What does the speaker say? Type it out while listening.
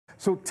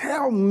So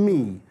tell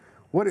me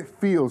what it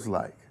feels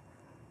like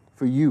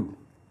for you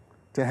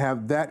to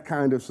have that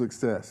kind of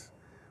success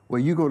where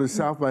you go to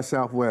South by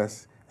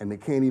Southwest and they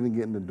can't even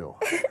get in the door.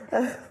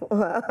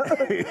 Well,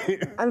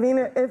 I mean,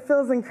 it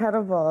feels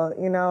incredible.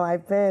 You know,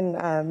 I've been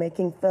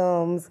making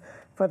films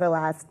for the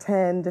last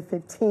 10 to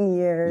 15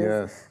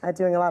 years. Yes.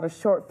 Doing a lot of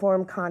short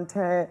form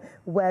content,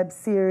 web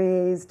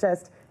series,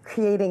 just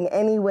creating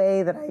any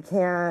way that I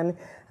can.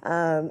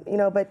 You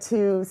know, but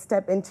to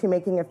step into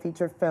making a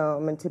feature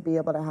film and to be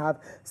able to have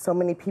so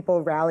many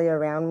people rally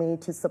around me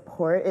to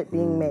support it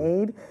being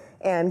made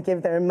and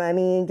give their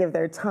money, give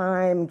their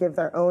time, give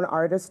their own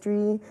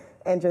artistry,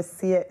 and just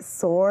see it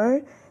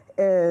soar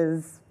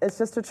it's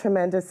just a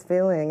tremendous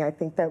feeling. I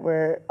think that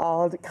we're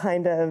all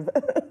kind of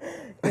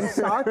in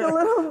shock a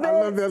little bit.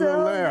 I love that still,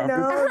 little laugh. You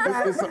know,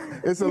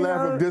 it's a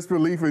laugh of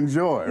disbelief and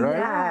joy, right?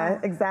 Yeah,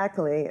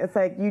 exactly. It's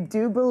like you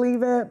do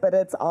believe it, but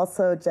it's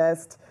also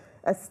just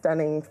a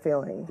stunning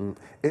feeling.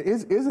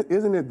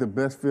 Isn't it the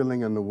best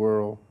feeling in the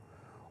world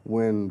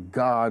when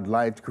God,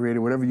 life,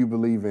 creator, whatever you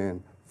believe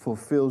in,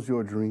 fulfills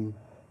your dream?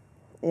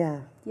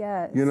 Yeah.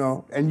 Yes. You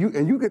know, and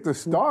you get to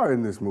star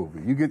in this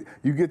movie. You get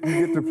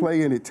to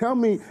play in it. Tell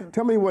me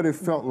what it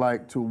felt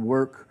like to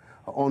work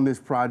on this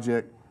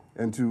project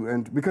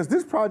and because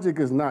this project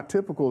is not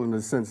typical in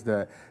the sense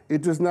that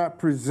it does not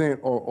present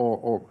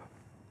or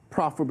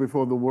proffer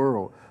before the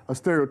world a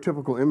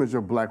stereotypical image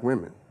of black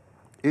women.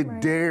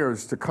 It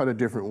dares to cut a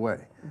different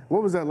way.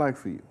 What was that like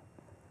for you?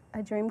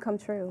 A dream come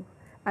true.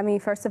 I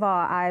mean, first of all,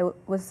 I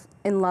was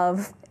in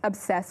love,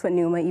 obsessed with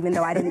Numa, even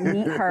though I didn't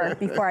meet her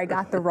before I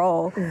got the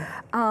role.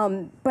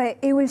 But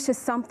it was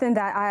just something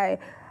that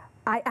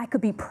I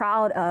could be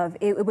proud of.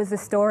 It was a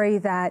story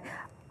that,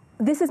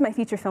 this is my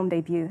feature film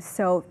debut,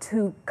 so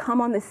to come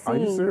on the scene. Are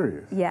you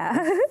serious? Yeah.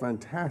 That's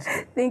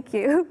fantastic. Thank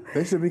you.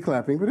 They should be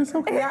clapping, but it's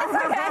okay.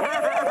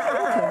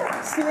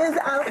 She is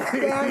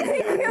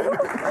outstanding.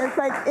 It's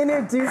like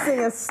introducing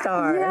a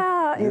star.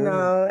 Yeah. You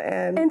know,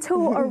 and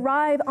to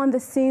arrive on the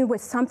scene with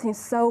something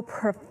so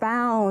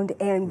profound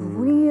and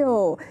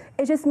real,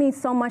 it just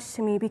means so much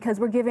to me because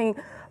we're giving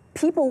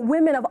people,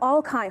 women of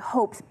all kinds,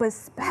 hopes, but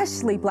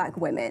especially black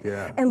women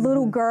and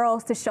little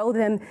girls to show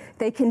them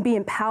they can be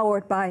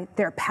empowered by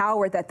their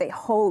power that they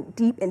hold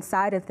deep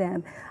inside of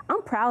them.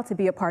 I'm proud to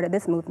be a part of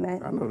this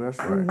movement. I know that's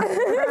right. I'm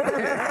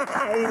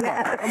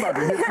about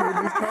to hit you with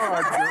these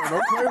cards, girl.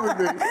 Don't play with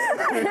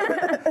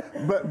me.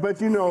 But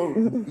you know,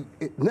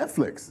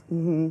 Netflix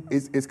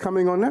is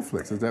coming on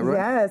Netflix. Is that right?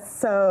 Yes.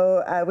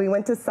 So we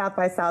went to South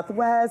by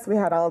Southwest. We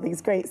had all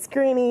these great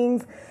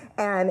screenings.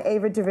 And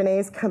Ava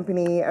DuVernay's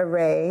company,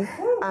 Array,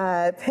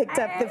 picked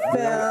up the film.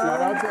 Shout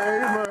out to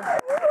Ava.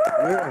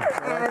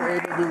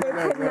 And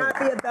there could not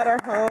be a better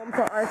home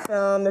for our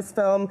film. This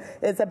film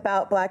is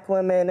about black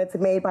women. It's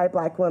made by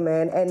black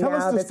women. And Tell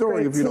now this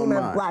great team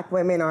of black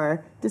women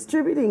are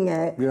distributing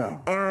it. Yeah.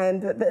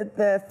 And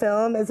the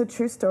film is a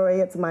true story.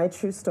 It's my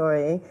true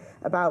story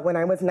about when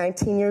I was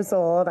 19 years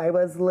old. I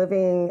was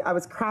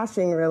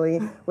crashing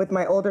really with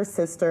my older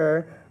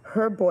sister,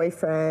 her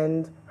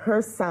boyfriend,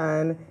 her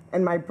son,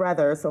 and my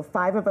brother. So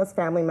 5 of us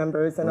family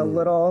members in a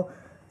little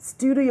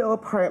studio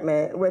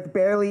apartment with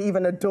barely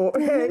even a door.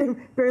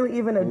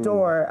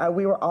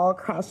 We were all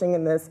crashing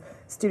in this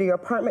studio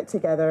apartment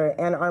together,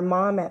 and our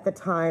mom at the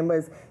time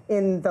was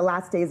in the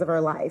last days of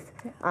her life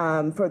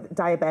for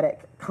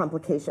diabetic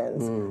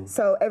complications.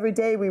 So every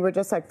day we were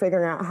just like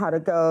figuring out how to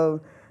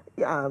go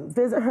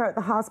visit her at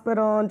the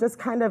hospital, and just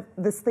kind of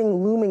this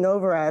thing looming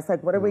over us,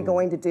 like what are we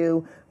going to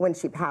do when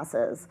she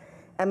passes?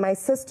 And my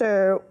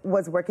sister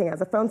was working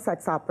as a phone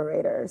sex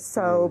operator.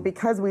 So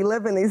because we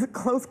live in these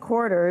close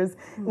quarters,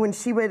 when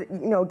she would,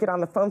 get on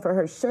the phone for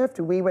her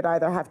shift, we would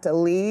either have to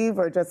leave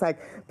or just like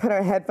put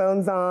our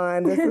headphones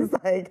on. This is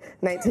like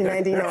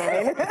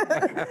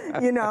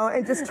 1999,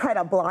 and just try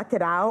to block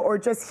it out or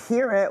just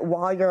hear it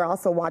while you're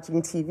also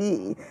watching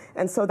TV.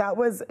 And so that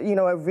was,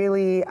 a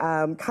really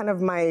kind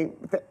of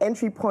the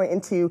entry point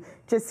into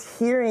just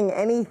hearing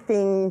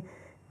anything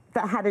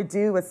that had to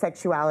do with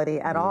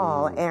sexuality at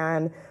all.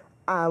 And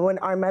when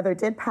our mother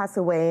did pass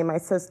away, my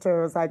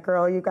sister was like,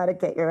 girl, you got to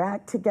get your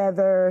act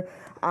together.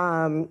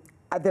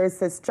 There's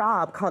this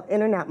job called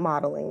internet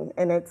modeling,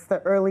 and it's the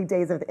early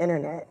days of the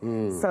internet.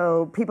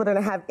 So people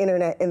didn't have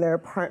internet in their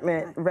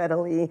apartment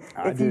readily.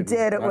 If you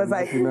did, it was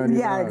like,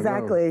 yeah,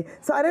 exactly.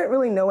 So I didn't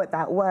really know what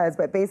that was,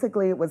 but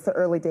basically it was the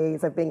early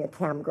days of being a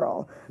cam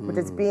girl, which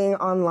is being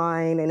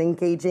online and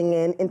engaging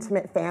in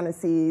intimate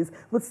fantasies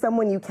with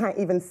someone you can't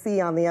even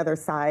see on the other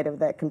side of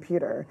that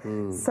computer.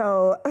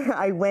 So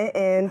I went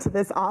into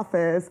this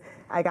office.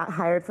 I got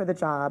hired for the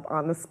job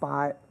on the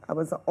spot. I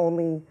was the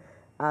only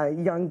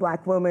young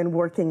black woman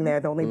working there,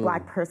 the only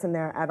black person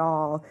there at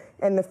all.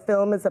 And the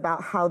film is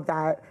about how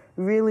that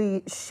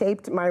really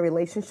shaped my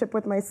relationship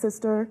with my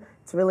sister.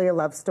 It's really a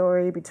love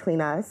story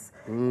between us.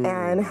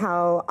 And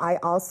how I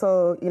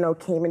also,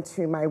 came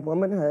into my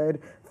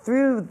womanhood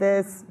through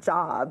this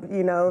job,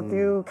 you know,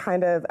 through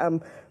kind of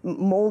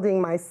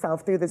molding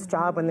myself through this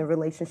job and the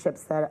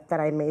relationships that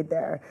I made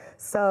there.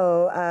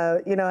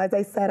 So, you know, as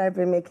I said, I've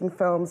been making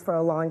films for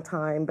a long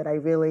time, but I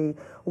really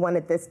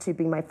wanted this to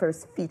be my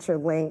first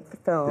feature-length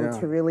film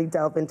to really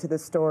delve into the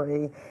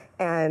story.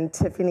 And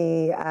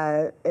Tiffany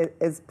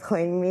is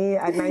playing me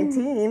at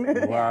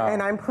 19, Wow.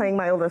 and I'm playing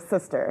my older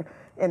sister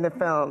in the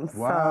film.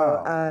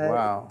 Wow. So,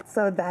 Wow.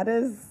 so that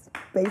is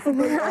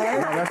basically it.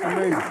 Wow, that's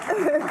amazing.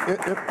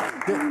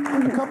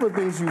 A couple of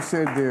things you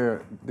said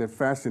there that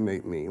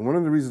fascinate me. And one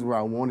of the reasons why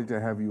I wanted to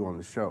have you on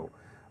the show,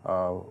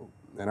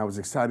 and I was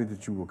excited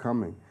that you were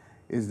coming,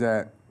 is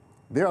that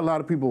there are a lot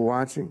of people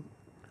watching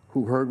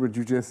who heard what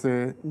you just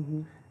said,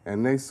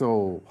 and they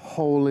so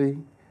holy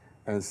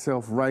and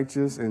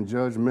self-righteous and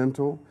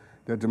judgmental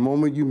that the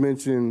moment you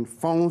mention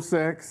phone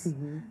sex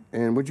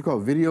and what you call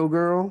video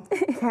girl,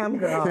 Cam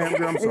girl. Cam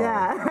girl, I'm sorry.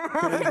 Yeah.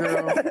 Cam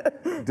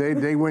girl,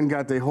 they went and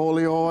got their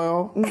holy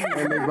oil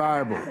and their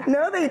Bible.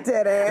 No, they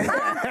didn't.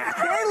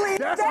 They leaned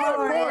That's my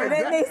forward point.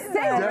 and they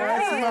said,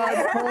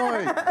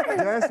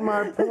 That's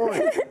my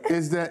point.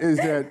 Is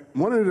that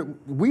one of the,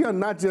 we are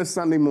not just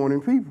Sunday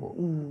morning people.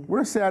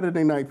 We're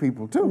Saturday night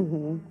people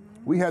too.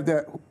 We have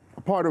that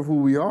part of who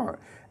we are.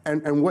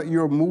 And what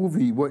your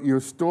movie, what your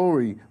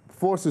story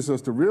forces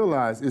us to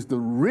realize is the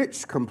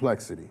rich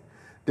complexity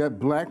that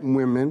black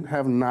women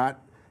have not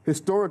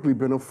historically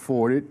been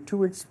afforded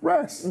to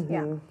express.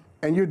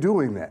 And you're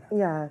doing that.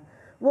 Yeah.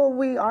 Well,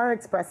 we are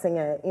expressing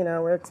it. You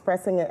know, we're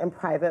expressing it in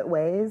private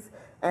ways,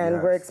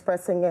 and we're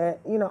expressing it,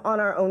 you know,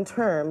 on our own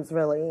terms,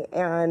 really.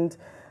 And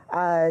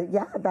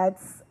yeah,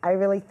 I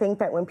really think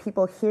that when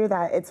people hear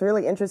that, it's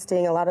really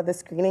interesting. A lot of the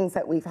screenings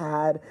that we've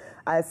had,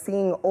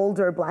 seeing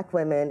older black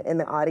women in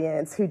the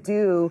audience who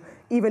do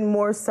even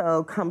more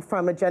so come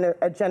from a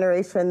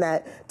generation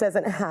that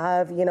doesn't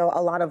have, you know,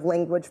 a lot of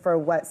language for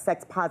what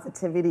sex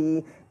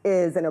positivity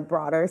is in a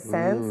broader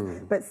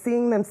sense. But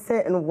seeing them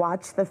sit and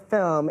watch the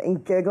film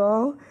and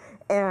giggle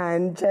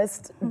and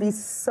just be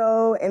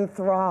so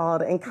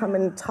enthralled and come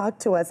and talk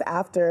to us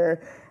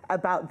after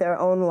about their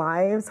own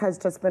lives has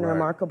just been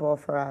remarkable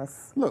for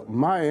us. Look,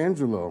 Maya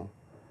Angelou,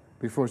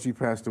 before she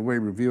passed away,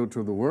 revealed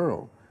to the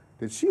world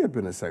that she had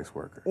been a sex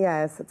worker.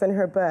 Yes, it's in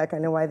her book. I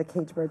Know Why the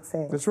Cage Bird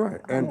Sings. That's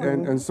right,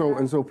 and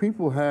so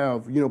people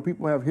have, you know,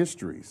 people have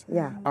histories.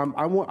 Yeah. I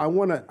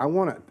want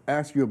to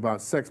ask you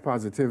about sex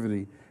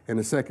positivity in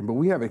a second, but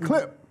we have a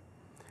clip,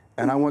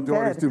 and I want the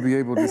audience to be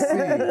able to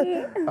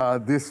see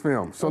this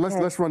film. So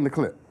let's run the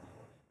clip.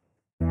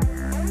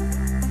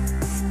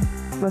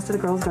 Most of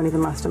the girls don't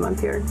even last a month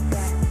here.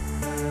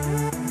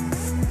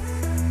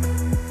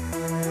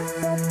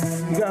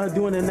 You got her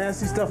doing that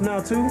nasty stuff now,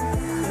 too?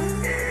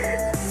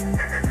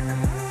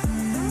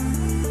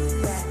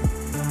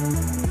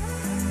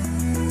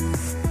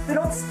 They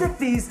don't stick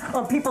these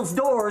on people's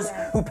doors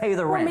who pay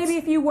the rent. Well, maybe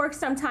if you work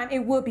sometime,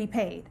 it will be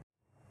paid.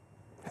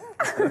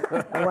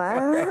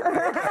 Wow.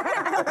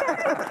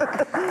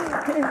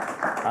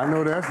 I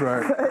know that's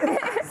right.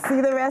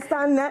 See the rest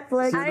on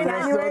Netflix.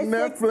 January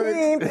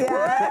 16th.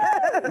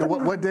 Yeah.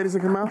 What date does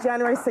it come out?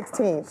 January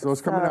 16th. So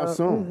it's coming out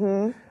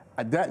soon.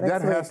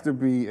 That has to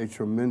be a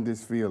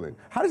tremendous feeling.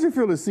 How does it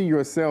feel to see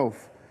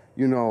yourself,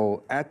 you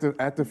know, at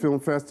the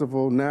film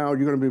festival? Now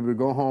you're going to be able to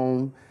go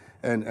home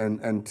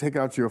and take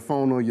out your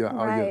phone or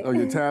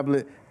your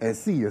tablet and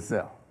see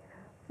yourself.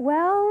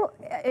 Well,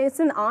 it's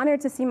an honor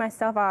to see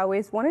myself. I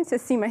always wanted to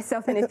see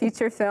myself in a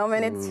feature film,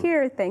 and it's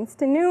here thanks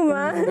to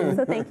Numa.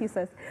 So thank you,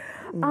 sis.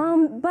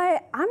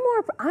 But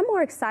I'm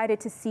more excited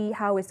to see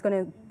how it's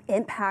going to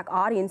impact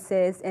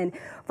audiences and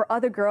for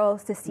other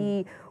girls to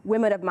see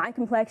women of my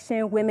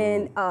complexion,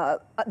 women,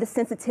 the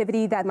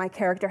sensitivity that my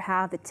character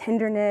have, the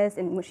tenderness,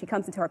 and when she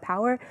comes into her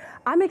power.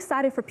 I'm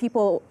excited for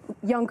people,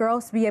 young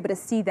girls, to be able to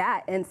see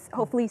that and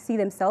hopefully see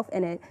themselves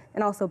in it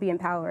and also be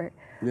empowered.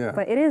 Yeah.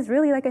 But it is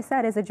really, like I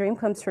said, it's a dream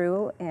come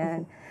true,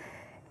 and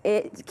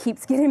it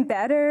keeps getting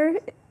better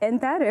and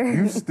better.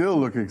 You still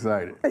look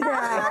excited. You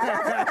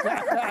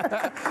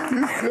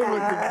still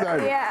look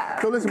excited. Yeah.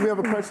 So listen, we have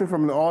a question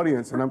from the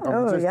audience, and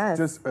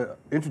just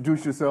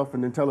introduce yourself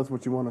and then tell us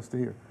what you want us to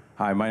hear.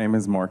 Hi, my name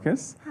is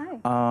Marcus.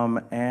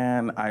 Hi.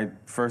 And I,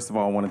 first of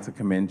all, wanted to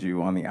commend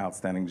you on the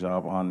outstanding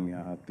job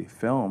on the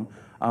film.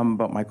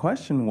 But my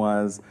question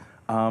was,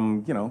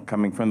 you know,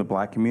 coming from the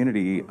Black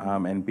community,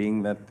 and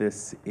being that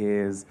this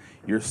is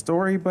your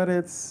story, but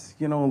it's,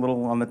 you know, a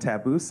little on the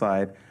taboo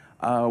side,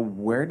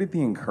 where did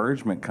the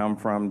encouragement come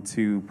from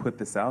to put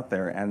this out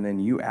there? And then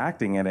you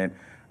acting in it,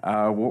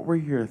 what were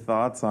your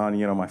thoughts on,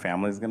 you know, my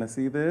family's gonna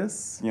see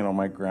this, you know,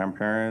 my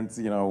grandparents,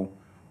 you know,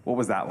 what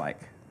was that like?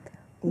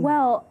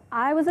 Well,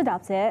 I was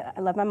adopted. I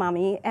love my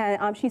mommy,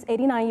 and she's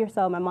 89 years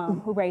old, my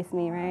mom, who raised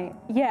me, right?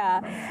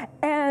 Yeah,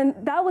 and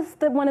that was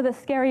one of the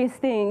scariest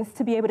things,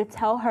 to be able to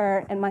tell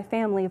her and my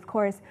family, of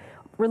course,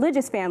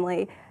 religious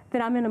family,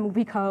 that I'm in a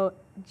movie called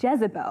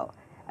Jezebel.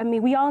 I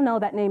mean, we all know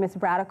that name is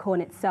radical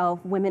in itself.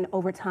 Women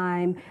over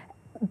time,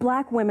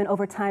 Black women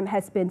over time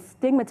has been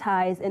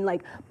stigmatized and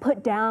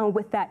put down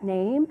with that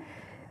name.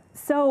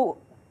 So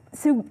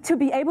to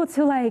be able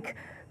to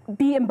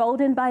be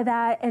emboldened by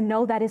that and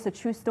know that it's a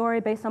true story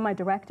based on my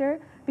director.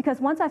 Because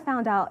once I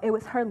found out it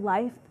was her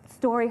life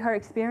story, her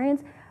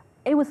experience,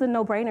 it was a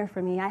no-brainer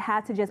for me. I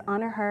had to just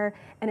honor her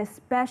and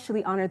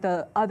especially honor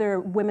the other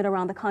women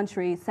around the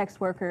country, sex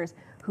workers,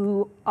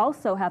 who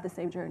also have the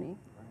same journey.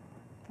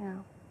 Yeah.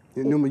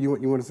 Numa, you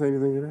want to say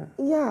anything to that?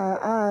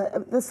 Yeah,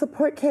 the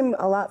support came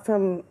a lot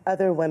from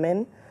other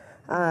women.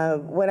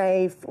 When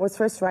I was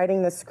first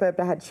writing the script,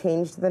 I had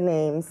changed the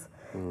names.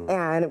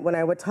 And when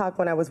I was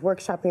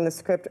workshopping the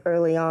script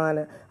early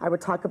on, I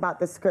would talk about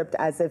the script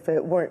as if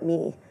it weren't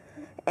me.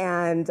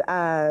 And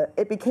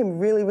it became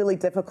really, really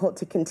difficult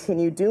to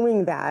continue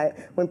doing that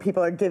when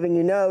people are giving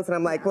you notes. And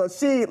I'm like, well,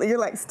 you're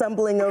like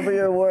stumbling over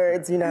your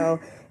words, you know.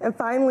 And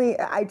finally,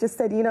 I just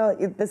said, you know,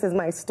 this is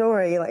my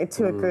story, like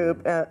to a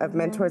group of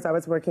mentors I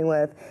was working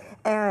with.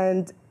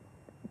 And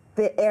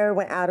the air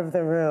went out of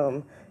the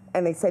room.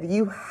 And they said,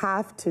 you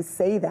have to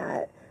say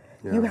that.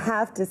 Yeah. You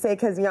have to say,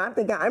 because, you know, I'm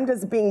thinking I'm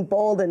just being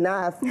bold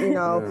enough, you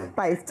know,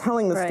 by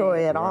telling the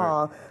story at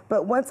all.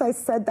 But once I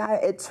said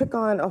that, it took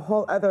on a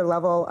whole other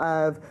level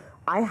of,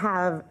 I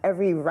have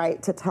every right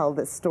to tell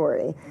this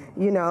story,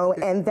 you know,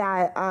 and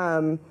that,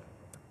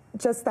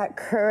 just that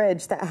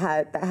courage that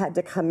had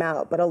to come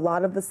out. But a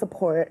lot of the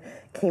support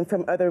came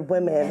from other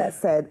women that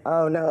said,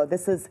 oh no,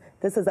 this is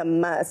a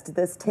must.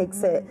 This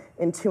takes it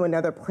into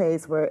another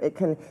place where it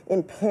can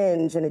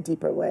impinge in a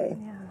deeper way.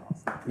 Yeah.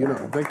 You know,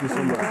 thank you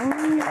so much.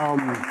 I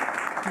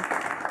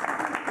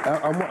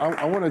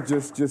want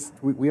to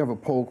we have a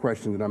poll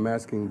question that I'm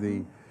asking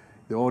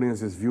the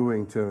audience that's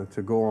viewing to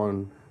go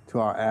on to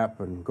our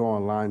app and go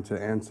online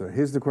to answer.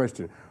 Here's the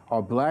question.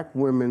 Are black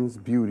women's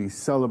beauty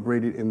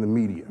celebrated in the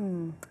media?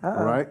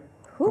 All right?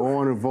 Go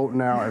on and vote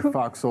now at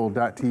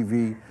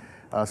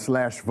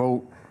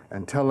foxhole.tv/vote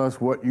and tell us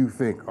what you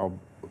think.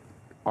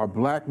 Are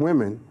black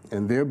women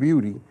and their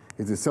beauty,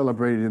 is it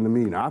celebrated in the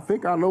media? Now, I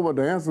think I know what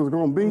the answer is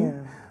going to be.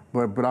 Yeah.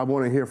 But I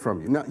want to hear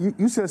from you. Now,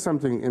 you said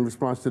something in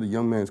response to the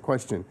young man's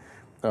question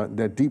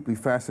that deeply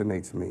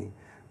fascinates me,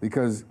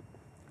 because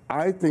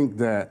I think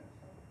that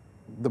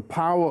the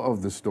power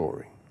of the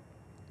story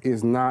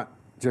is not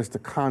just the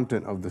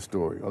content of the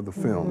story, of the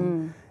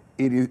film.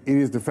 It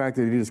is the fact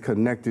that it is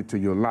connected to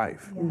your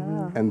life.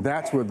 And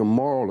that's where the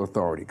moral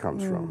authority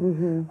comes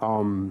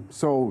from.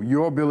 So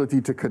your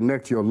ability to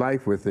connect your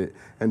life with it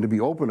and to be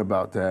open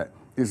about that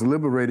is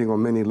liberating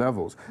on many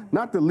levels,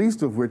 not the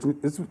least of which,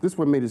 this is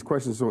what made this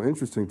question so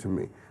interesting to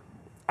me.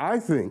 I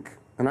think,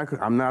 and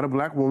I'm not a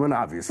black woman,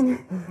 obviously,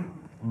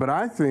 but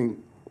I think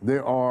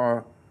there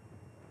are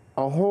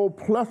a whole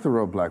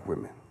plethora of black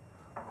women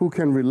who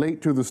can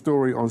relate to the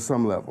story on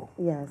some level.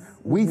 Yes.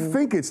 We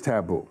think it's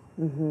taboo,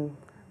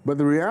 but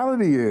the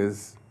reality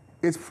is,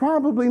 it's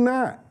probably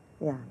not.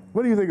 Yeah.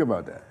 What do you think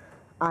about that?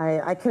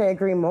 I couldn't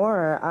agree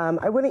more.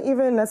 I wouldn't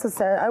even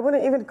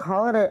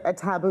call it a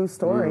taboo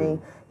story.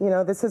 You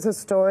know, this is a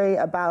story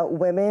about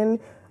women,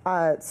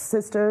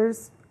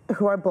 sisters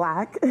who are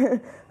black,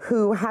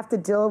 who have to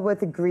deal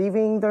with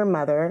grieving their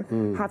mother,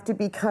 have to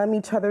become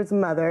each other's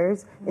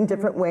mothers in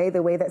different way,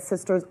 the way that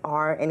sisters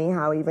are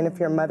anyhow. Even if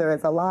your mother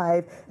is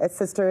alive, a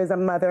sister is a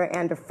mother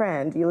and a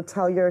friend. You'll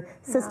tell your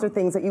sister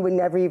things that you would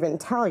never even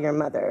tell your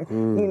mother.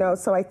 You know,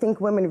 so I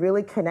think women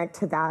really connect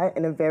to that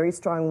in a very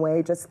strong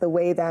way, just the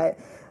way that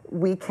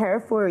we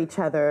care for each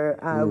other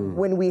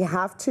when we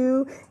have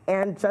to,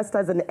 and just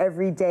as an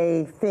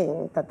everyday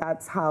thing,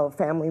 that's how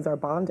families are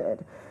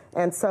bonded.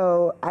 And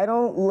so I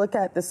don't look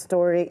at the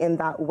story in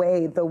that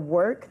way. The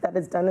work that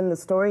is done in the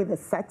story, the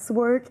sex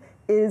work,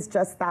 is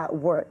just that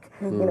work.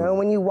 You know,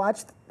 when you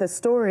watch the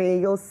story,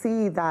 you'll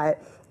see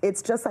that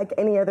it's just like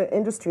any other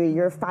industry.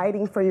 You're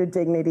fighting for your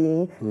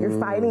dignity, you're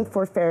fighting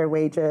for fair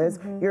wages,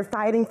 you're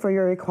fighting for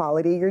your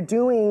equality, you're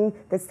doing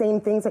the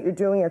same things that you're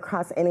doing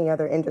across any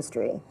other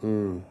industry.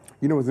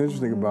 You know what's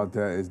interesting about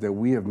that is that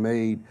we have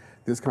made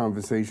this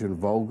conversation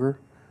vulgar,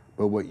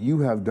 but what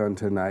you have done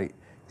tonight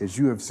is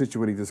you have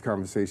situated this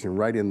conversation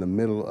right in the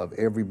middle of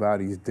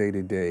everybody's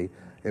day-to-day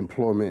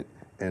employment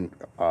and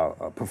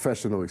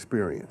professional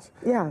experience.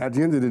 Yeah. At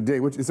the end of the day,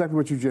 exactly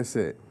what you just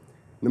said,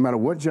 no matter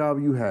what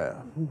job you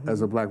have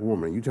as a black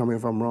woman, you tell me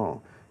if I'm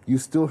wrong, you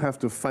still have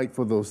to fight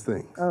for those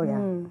things. Oh, yeah.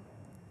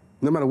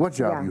 No matter what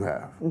job you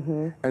have.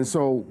 And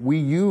so we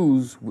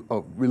use,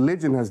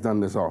 religion has done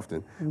this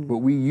often, but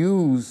we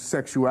use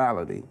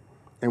sexuality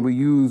and we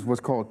use what's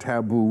called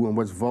taboo and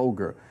what's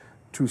vulgar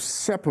to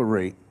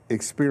separate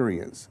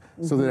experience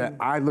so that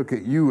I look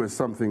at you as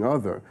something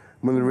other.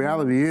 When the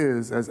reality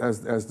is, as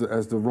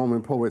the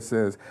Roman poet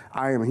says,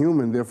 I am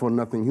human, therefore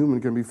nothing human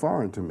can be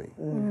foreign to me.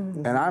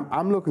 And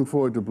I'm looking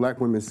forward to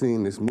black women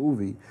seeing this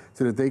movie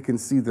so that they can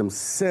see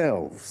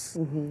themselves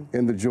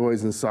in the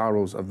joys and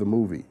sorrows of the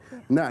movie.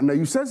 Now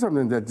you said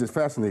something that just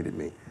fascinated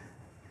me.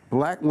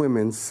 Black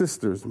women,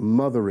 sisters,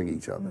 mothering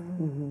each other.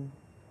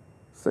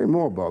 Say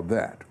more about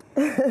that.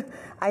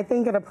 I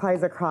think it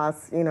applies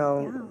across, you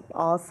know,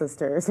 all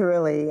sisters,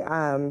 really.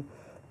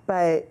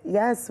 But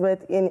yes,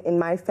 in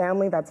my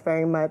family, that's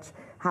very much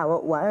how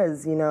it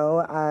was. You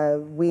know,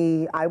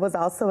 I was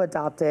also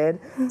adopted.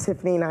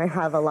 Tiffany and I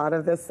have a lot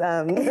of this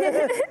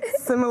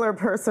similar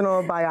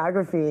personal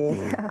biography.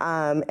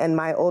 And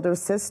my older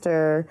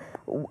sister,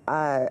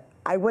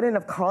 I wouldn't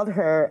have called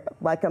her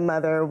like a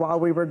mother while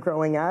we were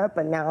growing up,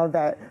 but now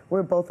that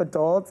we're both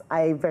adults,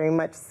 I very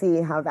much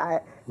see how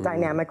that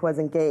dynamic was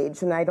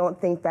engaged. And I don't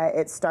think that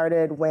it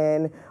started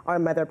when our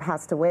mother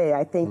passed away.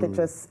 I think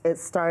it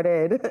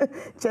started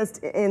just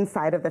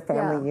inside of the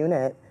family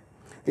unit.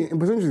 But it's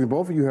interesting,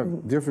 both of you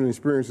have different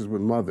experiences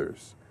with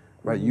mothers,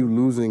 right? You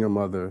losing a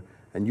mother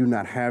and you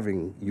not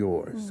having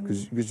yours,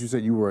 because you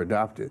said you were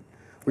adopted,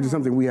 which is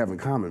something we have in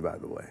common, by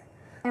the way.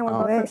 And we're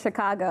both from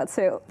Chicago,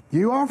 too.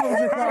 You are from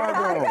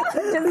Chicago.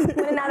 Just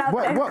putting that out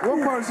there. What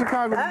part of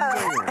Chicago do you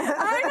live in?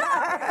 I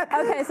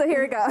know. Okay, so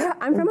here we go.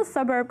 I'm from a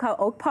suburb called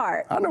Oak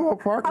Park. I know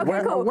Oak Park.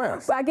 Okay, cool.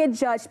 West. But I get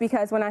judged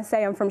because when I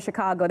say I'm from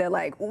Chicago, they're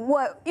like,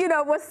 what,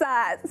 what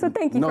side? So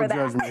thank you for that.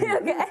 No judgment.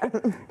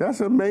 Okay.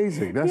 That's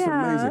amazing. That's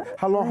amazing.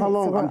 How long?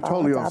 So I'm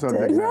totally off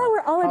subject now. Yeah,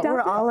 we're all adopted.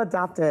 We're all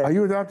adopted. Are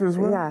you adopted as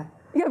well? Yeah.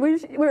 Yeah,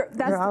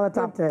 we're all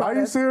adopted. Are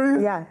you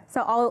serious? Yeah.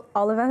 So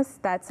all of us,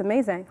 that's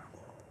amazing.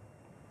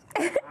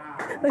 Really?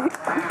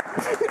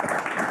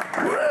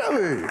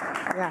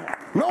 Yeah.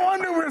 No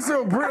wonder we're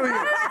so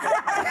brilliant.